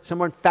smarter,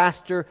 someone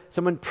faster,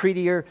 someone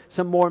prettier,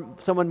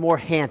 someone more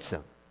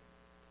handsome.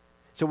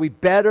 So we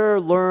better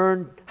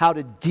learn how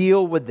to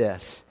deal with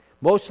this,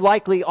 most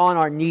likely on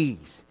our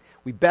knees.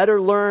 We better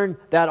learn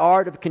that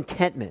art of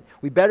contentment.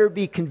 We better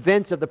be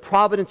convinced of the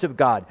providence of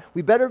God.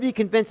 We better be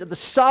convinced of the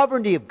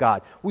sovereignty of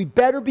God. We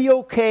better be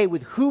okay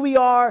with who we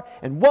are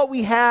and what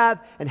we have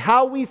and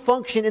how we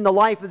function in the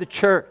life of the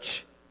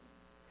church.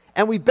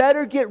 And we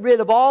better get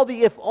rid of all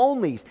the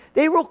if-onlys.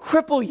 They will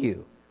cripple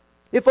you.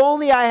 If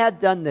only I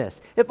had done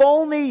this. If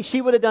only she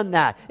would have done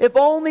that. If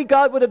only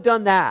God would have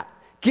done that.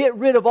 Get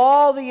rid of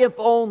all the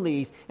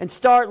if-onlys and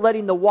start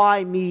letting the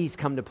why-me's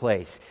come to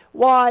place.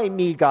 Why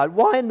me, God?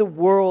 Why in the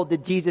world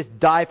did Jesus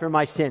die for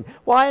my sin?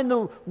 Why in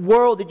the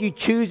world did you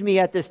choose me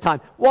at this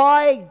time?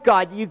 Why,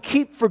 God, do you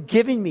keep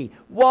forgiving me?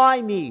 Why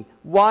me?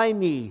 Why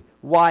me?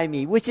 Why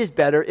me? Which is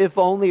better, if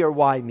only or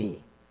why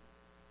me?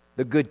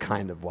 The good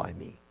kind of why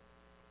me.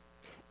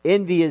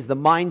 Envy is the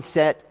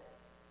mindset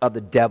of the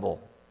devil.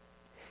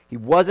 He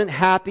wasn't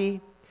happy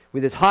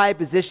with his high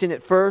position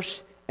at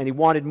first, and he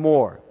wanted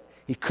more.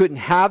 He couldn't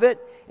have it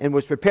and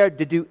was prepared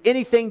to do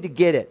anything to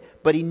get it.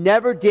 But he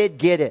never did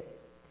get it.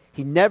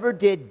 He never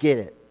did get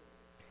it.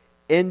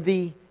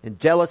 Envy and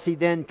jealousy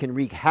then can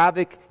wreak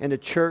havoc in a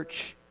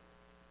church.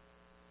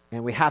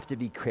 And we have to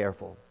be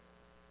careful.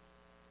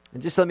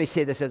 And just let me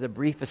say this as a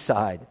brief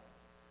aside.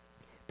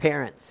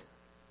 Parents,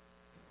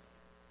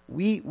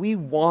 we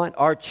want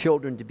our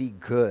children to be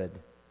good.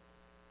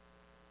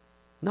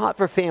 Not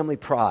for family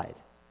pride.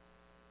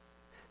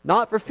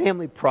 Not for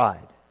family pride.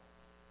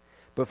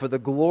 But for the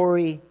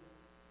glory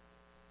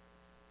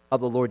of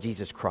the Lord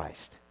Jesus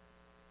Christ.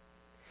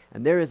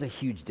 And there is a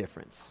huge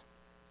difference.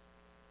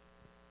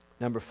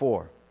 Number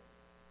 4,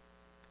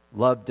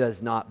 love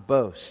does not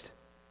boast.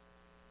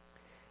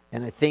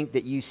 And I think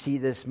that you see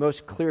this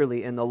most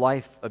clearly in the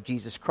life of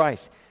Jesus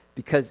Christ,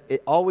 because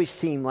it always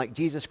seemed like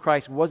Jesus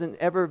Christ wasn't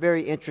ever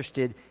very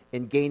interested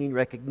in gaining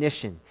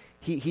recognition.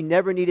 He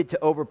never needed to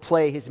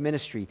overplay his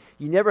ministry.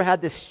 You never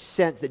had this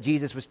sense that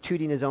Jesus was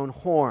tooting his own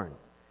horn.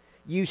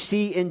 You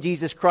see in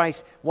Jesus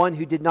Christ one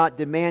who did not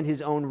demand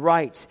his own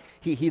rights.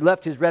 He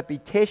left his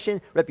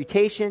reputation,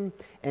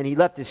 and he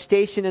left his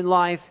station in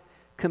life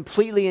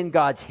completely in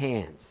God's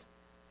hands.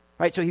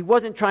 Right? So he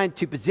wasn't trying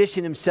to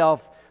position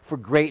himself for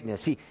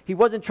greatness. He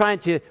wasn't trying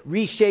to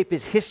reshape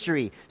his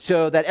history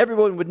so that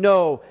everyone would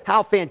know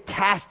how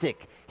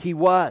fantastic he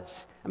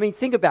was. I mean,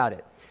 think about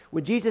it.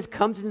 When Jesus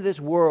comes into this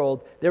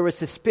world, there was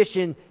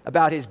suspicion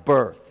about his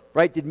birth.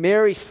 Right? Did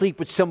Mary sleep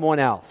with someone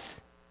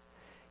else?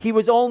 He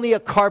was only a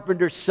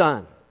carpenter's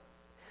son.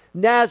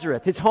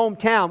 Nazareth, his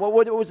hometown.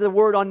 What was the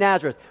word on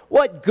Nazareth?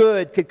 What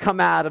good could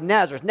come out of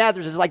Nazareth?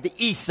 Nazareth is like the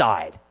east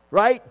side,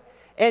 right?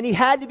 And he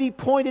had to be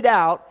pointed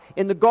out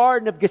in the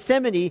Garden of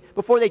Gethsemane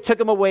before they took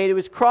him away to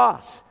his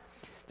cross.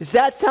 Does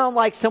that sound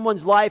like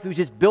someone's life who's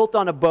just built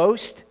on a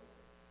boast?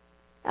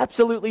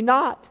 Absolutely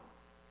not.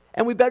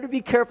 And we better be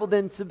careful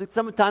then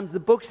sometimes the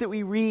books that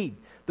we read.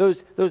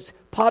 Those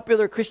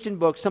popular Christian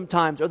books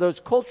sometimes, or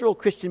those cultural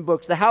Christian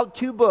books, the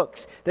how-to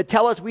books that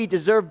tell us we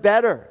deserve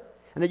better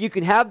and that you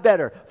can have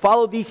better.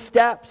 Follow these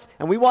steps.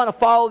 And we want to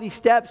follow these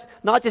steps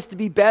not just to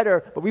be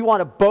better, but we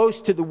want to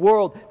boast to the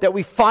world that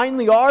we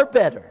finally are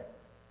better.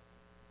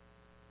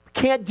 We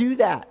can't do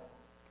that.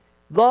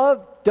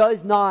 Love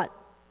does not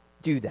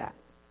do that.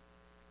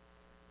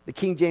 The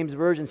King James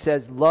Version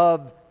says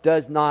love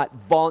does not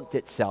vaunt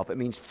itself. It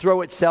means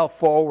throw itself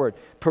forward,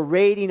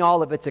 parading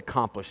all of its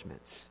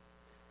accomplishments.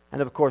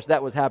 And of course,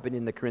 that was happening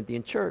in the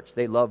Corinthian church.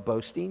 They loved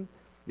boasting.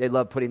 They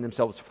loved putting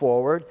themselves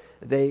forward.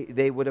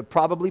 They would have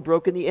probably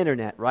broken the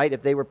internet, right,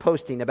 if they were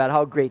posting about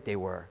how great they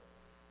were.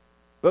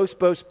 Boast,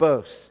 boast,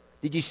 boast.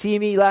 Did you see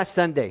me last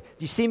Sunday?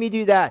 Did you see me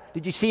do that?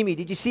 Did you see me?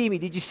 Did you see me?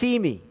 Did you see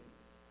me?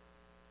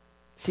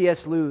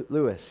 C.S.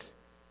 Lewis.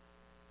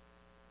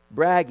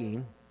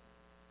 Bragging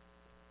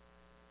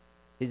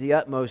is the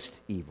utmost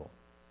evil.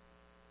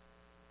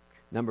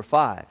 Number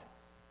 5,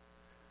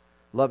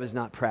 love is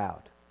not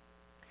proud.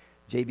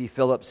 J.B.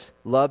 Phillips,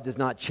 love does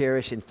not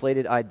cherish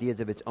inflated ideas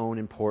of its own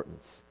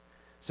importance.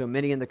 So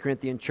many in the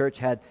Corinthian church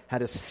had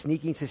a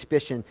sneaking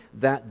suspicion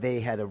that they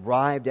had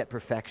arrived at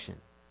perfection.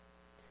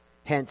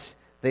 Hence,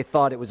 they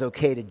thought it was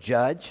okay to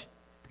judge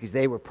because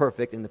they were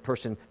perfect and the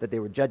person that they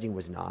were judging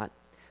was not.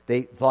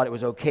 They thought it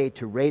was okay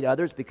to rate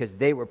others because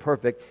they were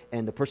perfect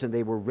and the person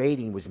they were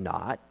rating was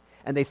not.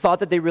 And they thought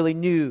that they really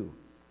knew,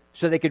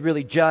 so they could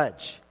really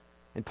judge.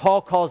 And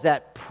Paul calls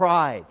that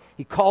pride.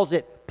 He calls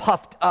it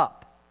puffed up.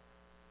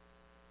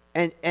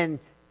 And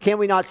can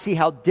we not see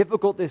how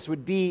difficult this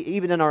would be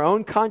even in our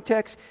own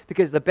context?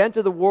 Because the bent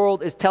of the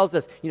world tells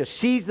us,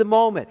 seize the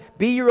moment.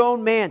 Be your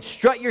own man.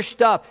 Strut your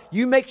stuff.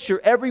 You make sure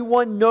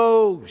everyone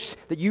knows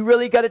that you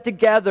really got it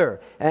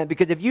together. And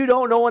because if you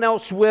don't, no one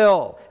else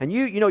will. And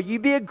you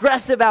be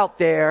aggressive out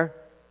there.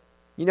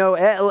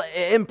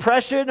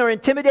 Impression or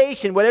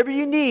intimidation, whatever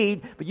you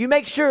need. But you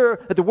make sure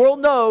that the world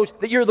knows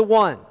that you're the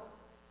one.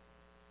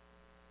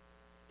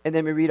 And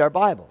then we read our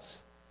Bibles.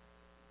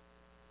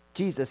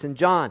 Jesus and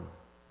John.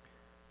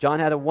 John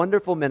had a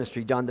wonderful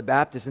ministry, John the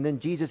Baptist, and then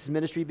Jesus'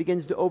 ministry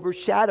begins to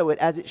overshadow it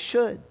as it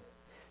should.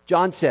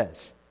 John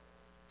says,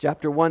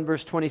 chapter 1,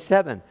 verse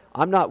 27,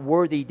 I'm not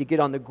worthy to get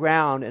on the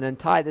ground and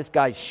untie this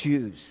guy's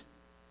shoes.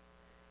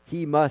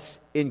 He must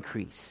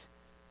increase.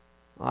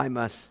 I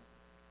must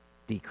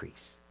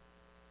decrease.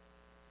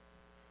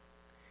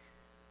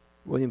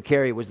 William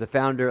Carey was the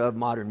founder of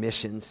Modern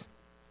Missions.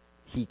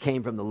 He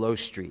came from the low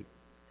street.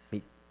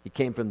 He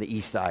came from the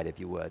east side, if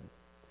you would.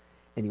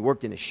 And he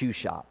worked in a shoe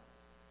shop.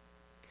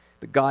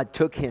 But God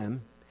took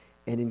him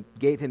and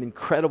gave him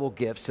incredible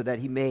gifts so that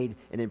he made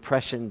an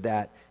impression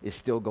that is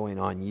still going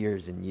on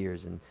years and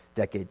years and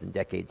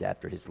decades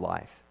after his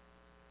life.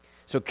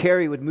 So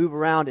Carey would move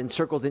around in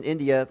circles in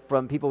India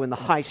from people in the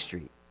high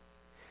street.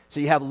 So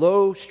you have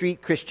low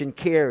street Christian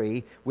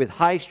Carey with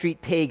high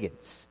street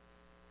pagans.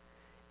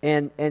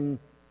 And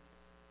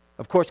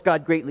of course,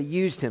 God greatly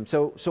used him.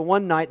 So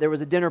one night there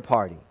was a dinner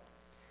party.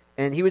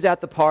 And he was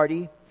at the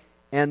party,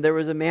 and there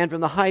was a man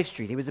from the high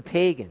street. He was a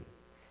pagan.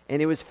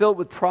 And he was filled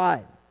with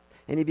pride.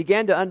 And he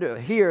began to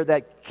hear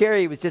that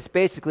Carey was just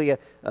basically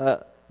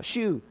a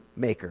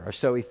shoemaker, or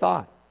so he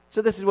thought.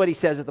 So this is what he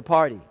says at the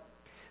party.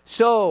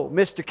 "So,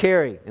 Mr.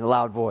 Carey," in a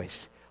loud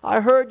voice,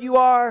 "I heard you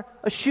are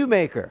a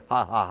shoemaker."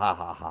 Ha, ha, ha,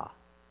 ha, ha.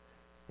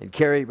 And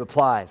Carey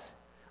replies,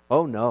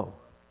 "Oh, no.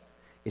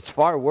 It's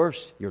far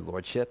worse, your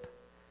lordship.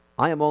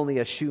 I am only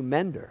a shoe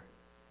mender.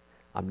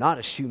 I'm not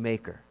a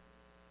shoemaker."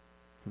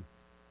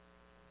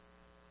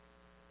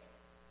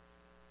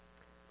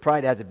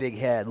 Pride has a big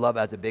head. Love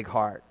has a big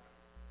heart.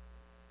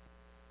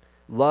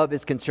 Love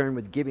is concerned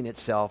with giving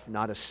itself,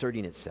 not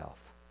asserting itself.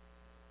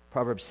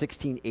 Proverbs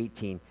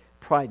 16:18,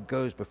 pride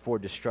goes before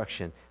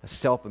destruction, a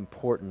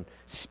self-important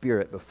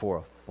spirit before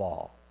a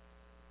fall.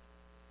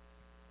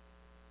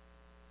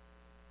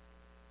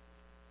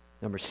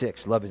 Number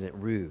 6, love isn't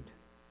rude.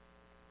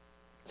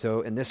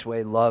 So in this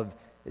way, love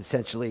is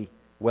essentially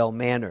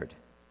well-mannered.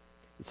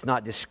 It's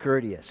not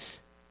discourteous.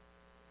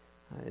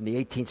 In the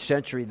 18th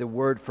century, the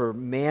word for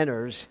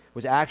manners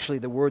was actually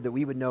the word that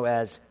we would know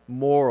as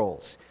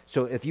morals.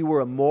 So if you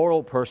were a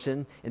moral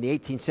person in the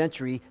 18th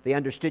century, they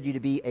understood you to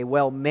be a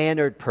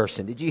well-mannered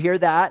person. Did you hear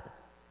that?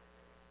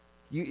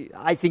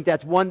 I think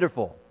that's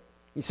wonderful.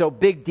 And so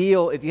big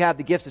deal if you have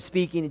the gifts of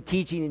speaking and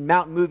teaching and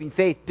mountain-moving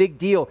faith. Big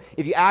deal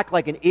if you act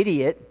like an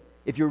idiot,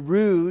 if you're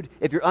rude,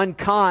 if you're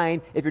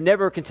unkind, if you're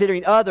never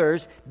considering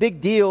others.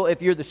 Big deal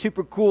if you're the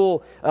super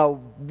cool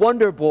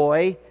wonder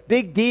boy.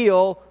 Big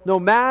deal no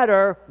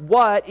matter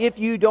what if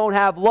you don't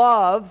have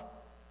love,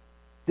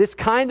 this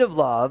kind of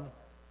love.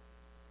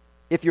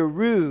 If you're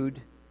rude,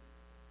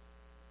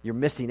 you're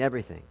missing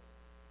everything.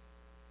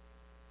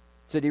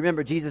 So do you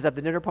remember Jesus at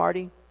the dinner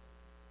party?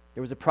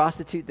 There was a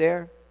prostitute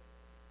there,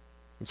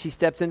 and she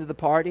steps into the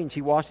party and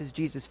she washes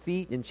Jesus'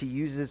 feet, and she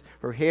uses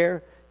her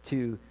hair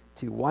to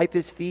wipe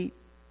his feet.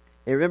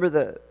 And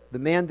remember the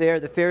man there,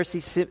 the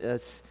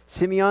Pharisee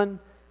Simeon? And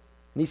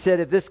he said,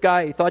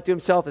 he thought to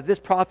himself, if this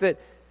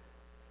prophet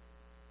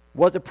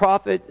was a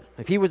prophet,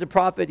 if he was a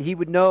prophet, he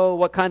would know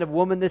what kind of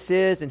woman this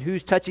is and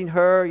who's touching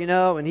her,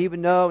 and he would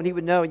know. And you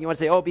want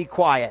to say, oh, be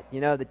quiet, the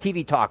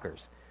TV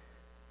talkers.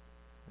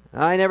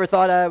 I never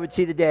thought I would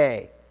see the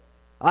day.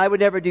 I would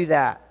never do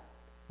that.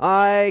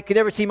 I could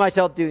never see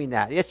myself doing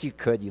that. Yes, you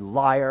could, you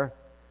liar.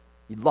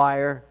 You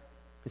liar.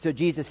 And so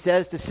Jesus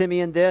says to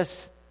Simeon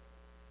this,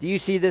 "Do you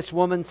see this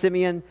woman,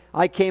 Simeon?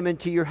 I came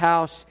into your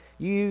house.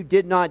 You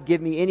did not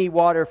give me any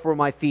water for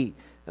my feet."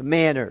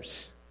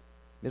 Manners.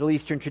 Middle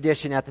Eastern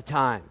tradition at the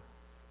time.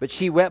 "But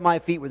she wet my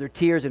feet with her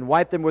tears and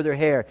wiped them with her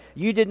hair.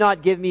 You did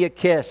not give me a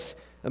kiss."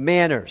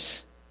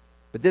 Manners.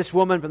 "But this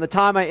woman, from the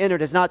time I entered,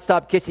 has not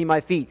stopped kissing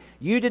my feet.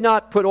 You did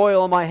not put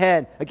oil on my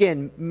head."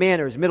 Again,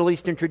 manners, Middle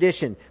Eastern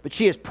tradition. "But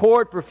she has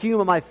poured perfume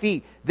on my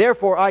feet.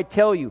 Therefore, I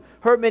tell you,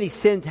 her many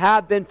sins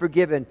have been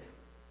forgiven,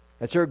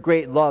 as her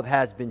great love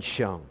has been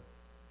shown."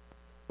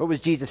 What was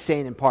Jesus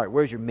saying in part?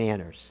 Where's your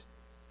manners?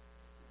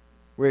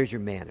 Where's your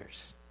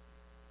manners?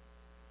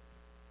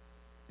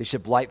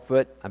 Bishop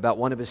Lightfoot, about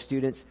one of his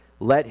students,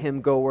 "Let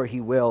him go where he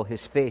will,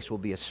 his face will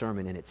be a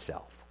sermon in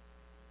itself."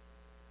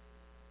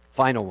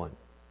 Final one.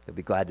 You'll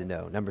be glad to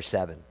know. Number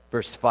 7,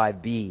 verse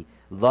 5b,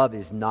 love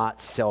is not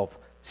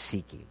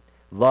self-seeking.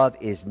 Love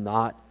is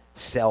not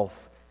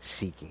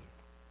self-seeking.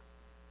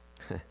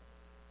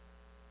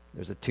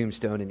 There's a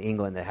tombstone in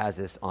England that has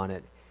this on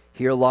it.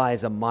 "Here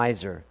lies a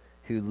miser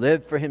who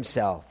lived for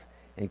himself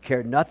and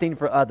cared nothing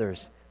for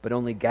others, but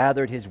only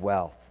gathered his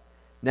wealth.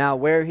 Now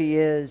where he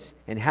is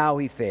and how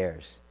he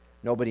fares,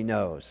 nobody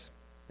knows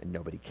and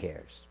nobody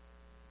cares."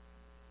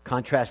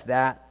 Contrast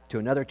that to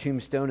another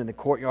tombstone in the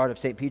courtyard of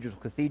St. Peter's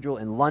Cathedral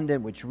in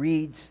London, which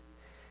reads,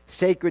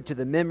 "Sacred to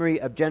the memory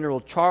of General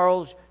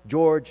Charles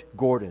George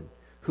Gordon,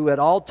 who at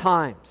all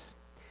times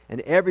and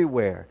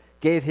everywhere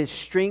gave his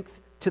strength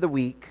to the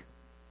weak,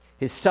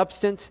 his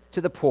substance to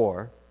the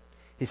poor,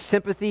 his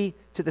sympathy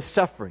to the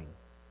suffering,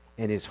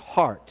 and his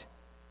heart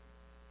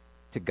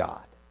to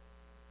God."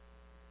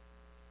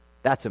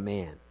 That's a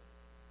man.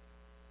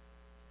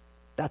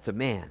 That's a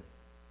man.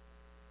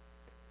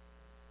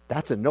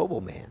 That's a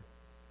noble man.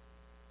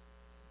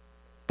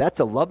 That's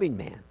a loving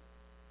man.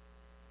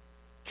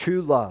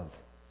 True love.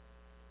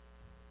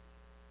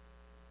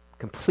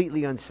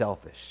 Completely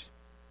unselfish.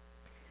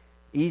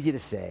 Easy to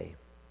say,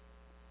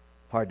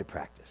 hard to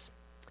practice.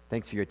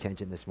 Thanks for your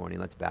attention this morning.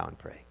 Let's bow and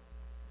pray.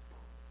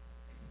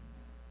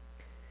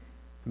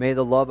 May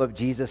the love of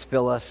Jesus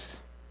fill us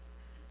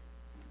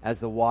as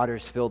the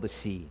waters fill the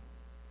sea.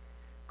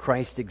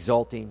 Christ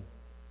exalting,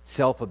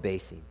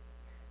 self-abasing.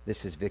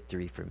 This is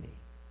victory for me.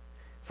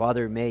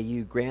 Father, may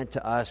you grant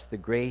to us the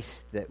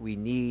grace that we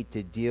need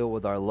to deal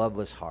with our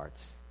loveless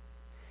hearts.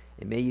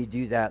 And may you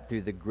do that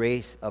through the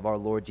grace of our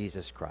Lord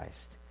Jesus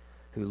Christ,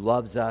 who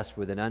loves us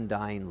with an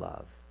undying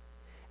love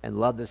and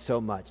loved us so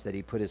much that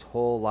he put his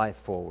whole life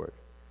forward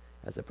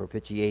as a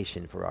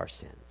propitiation for our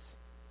sins.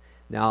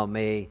 Now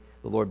may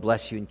the Lord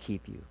bless you and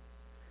keep you.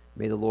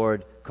 May the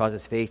Lord cause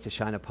his face to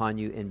shine upon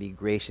you and be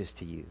gracious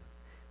to you.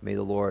 May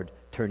the Lord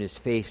turn his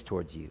face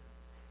towards you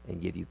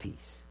and give you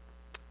peace.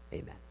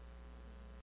 Amen.